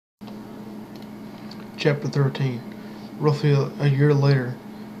Chapter 13. Roughly a year later,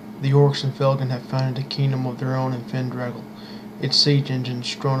 the Orcs and Felgen have founded a kingdom of their own in Fendraggle, its siege engines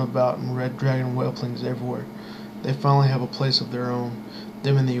strewn about and red dragon whelplings everywhere. They finally have a place of their own,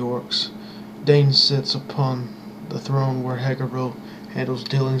 them and the Orcs. Dane sits upon the throne where Hagaro handles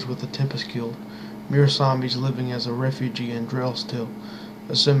dealings with the Tempest Guild. Mirasambi's living as a refugee in Drell still,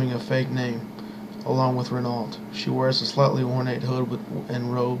 assuming a fake name, along with Renault. She wears a slightly ornate hood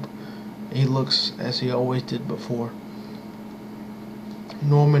and robe. He looks as he always did before.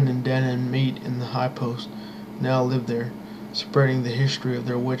 Norman and Danon meet in the High Post, now live there, spreading the history of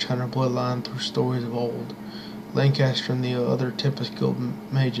their witch hunter bloodline through stories of old. Lancaster and the other Tempest Guild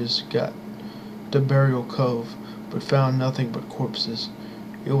mages got to Burial Cove, but found nothing but corpses.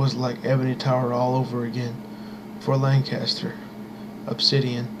 It was like Ebony Tower all over again. For Lancaster,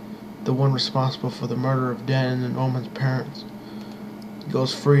 Obsidian, the one responsible for the murder of Danon and Norman's parents,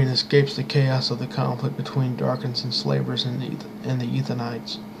 goes free and escapes the chaos of the conflict between Darkins and Slavers and the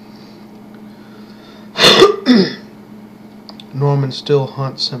Ethanites. Norman still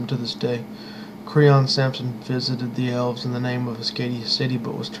hunts him to this day. Creon Sampson visited the elves in the name of Ascadia City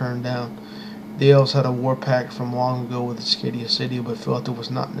but was turned down. The elves had a war pact from long ago with Ascadia City but felt it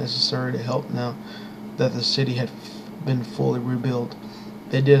was not necessary to help now that the city had been fully rebuilt.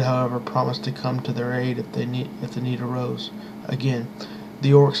 They did, however, promise to come to their aid if the need arose. Again,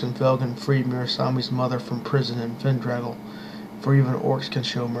 the Orcs and Felgen freed Mirasambi's mother from prison in Fendraggle, for even Orcs can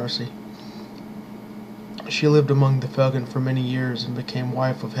show mercy. She lived among the Felgen for many years and became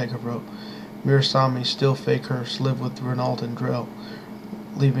wife of Hagaro. Mirasambi, still Fakehurst, lived with Renault and Drell,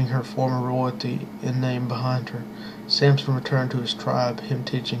 leaving her former royalty in name behind her. Samson returned to his tribe, him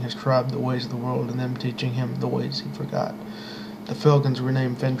teaching his tribe the ways of the world and them teaching him the ways he forgot. The Felgens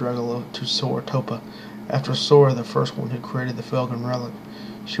renamed Fendraggle to Soratopa, after Sora, the first one who created the Felgen relic.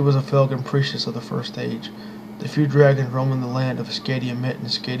 She was a Felgen priestess of the First Age. The few dragons roaming the land of Ascadia met in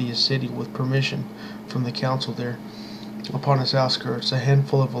Ascadia City with permission from the council there. Upon its outskirts, a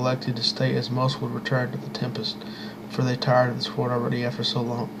handful have elected to stay as most would return to the Tempest, for they tired of this world already after so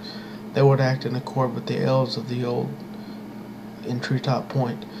long. They would act in accord with the elves of the old in Treetop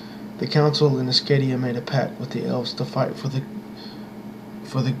Point. The council in Ascadia made a pact with the elves to fight for the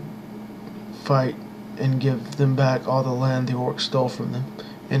fight and give them back all the land the Orcs stole from them.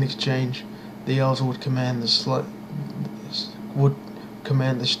 In exchange, the elves would command the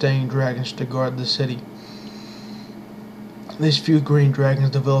staying dragons to guard the city. These few green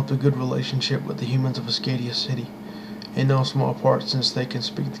dragons developed a good relationship with the humans of Ascadia City, in no small part since they can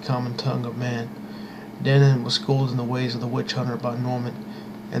speak the common tongue of man. Danon was schooled in the ways of the witch hunter by Norman,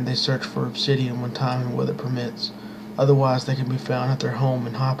 and they search for obsidian when time and weather permits. Otherwise, they can be found at their home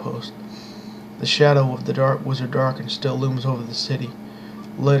in High Post. The shadow of the dark wizard Darkin still looms over the city.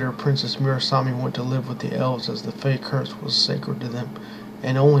 Later, Princess Mirasambi went to live with the elves as the fake curse was sacred to them,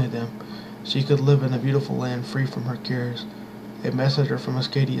 and only them. She could live in a beautiful land free from her cares. A messenger from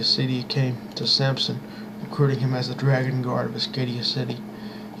Ascadia City came to Samson, recruiting him as the dragon guard of Ascadia City.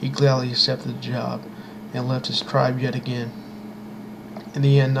 He gladly accepted the job, and left his tribe yet again. In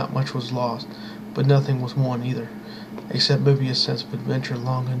the end, not much was lost, but nothing was won either, except maybe a sense of adventure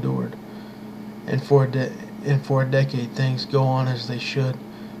long endured. And for a decade things go on as they should,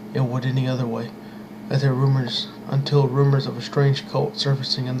 and would any other way, until rumors of a strange cult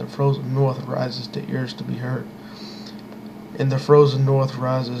surfacing in the frozen north rises to ears to be heard. In the frozen north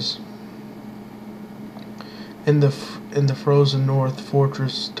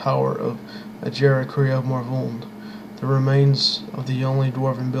fortress tower of Ajera Kriya Morvund, the remains of the only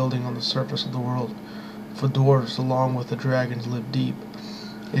dwarven building on the surface of the world, for dwarves along with the dragons live deep,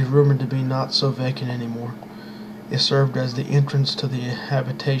 is rumored to be not so vacant anymore. It served as the entrance to the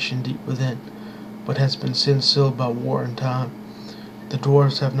habitation deep within, but has been since sealed by war and time. The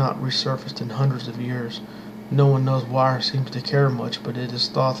dwarves have not resurfaced in hundreds of years. No one knows why or seems to care much, but it is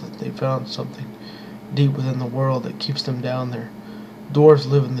thought that they found something deep within the world that keeps them down there. Dwarves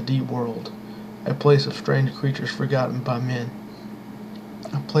live in the deep world, a place of strange creatures forgotten by men,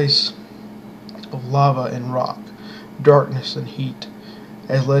 a place of lava and rock, darkness and heat.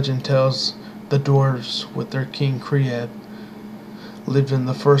 As legend tells, the dwarves, with their king Kriab, lived in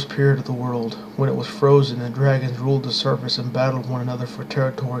the first period of the world, when it was frozen and dragons ruled the surface and battled one another for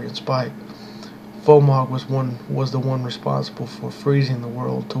territory and spite. Fomog was the one responsible for freezing the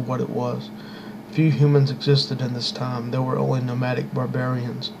world to what it was. Few humans existed in this time. There were only nomadic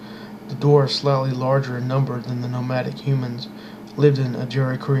barbarians. The dwarves, slightly larger in number than the nomadic humans, lived in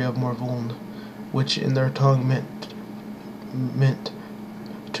Ajera Kriya Morvund, which in their tongue meant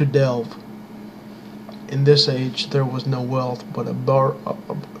to delve. In this age there was no wealth, but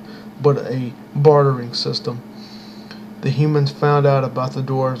but a bartering system. The humans found out about the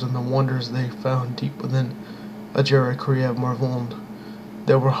dwarves and the wonders they found deep within Ajara Kriyev Marvond.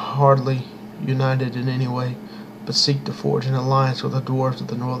 They were hardly united in any way, but seek to forge an alliance with the dwarves of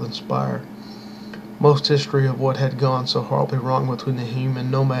the Northern Spire. Most history of what had gone so horribly wrong between the human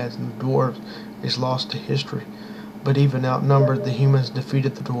nomads and the dwarves is lost to history, but even outnumbered, the humans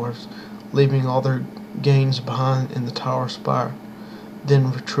defeated the dwarves, leaving all their gains behind in the Tower Spire,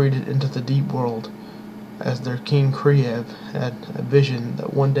 then retreated into the deep world, as their king Kriev had a vision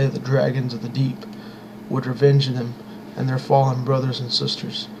that one day the dragons of the deep would revenge them and their fallen brothers and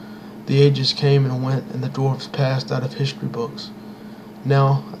sisters. The ages came and went, and the dwarves passed out of history books.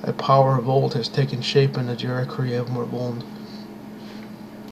 Now, a power of old has taken shape in Ajara Kriyev Morvond,